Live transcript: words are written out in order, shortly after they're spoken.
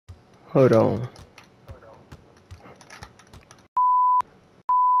Hold on.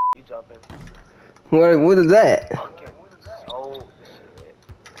 You jumping. What is that? Oh,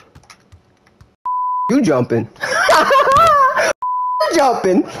 You jumping. You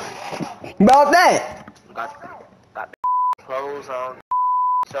jumping. About that. got clothes on.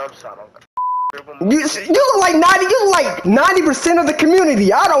 Subs on. You look like 90% of the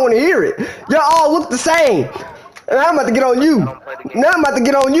community. I don't want to hear it. Y'all all look the same. And I'm about to get on you. Now I'm about to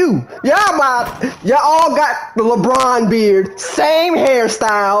get on you. Y'all all got the LeBron beard, same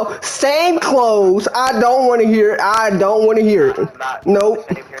hairstyle, same clothes. I don't want to hear it. I don't want to hear it. Nope.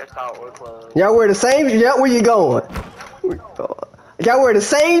 Same hairstyle or clothes. Y'all wear the same. Yeah, where you going? Y'all wear the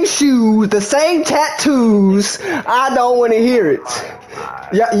same shoes, the same tattoos. I don't want to hear it.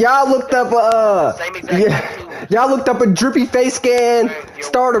 Y'all looked up y'all looked up a drippy face scan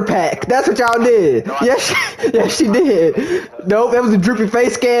starter pack. That's what y'all did. Yes, yes, she did. Nope, that was a drippy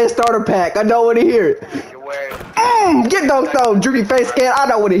face scan starter pack. I don't want to hear it. Get dunked on, drippy face scan. I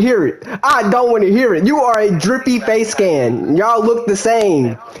don't want to hear it. I don't want to hear it. You are a drippy face scan. Y'all look the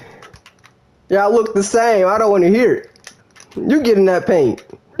same. Y'all look the same. I don't want to hear it. You get in that paint.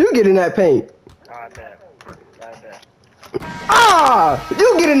 You get in that paint. I bet.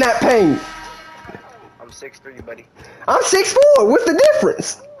 You get in that paint. I'm 6'3", buddy. I'm 6'4". What's the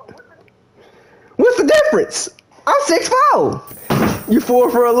difference? What's the difference? I'm 6'4". You 4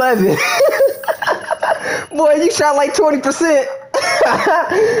 for 11. Boy, you shot like 20%.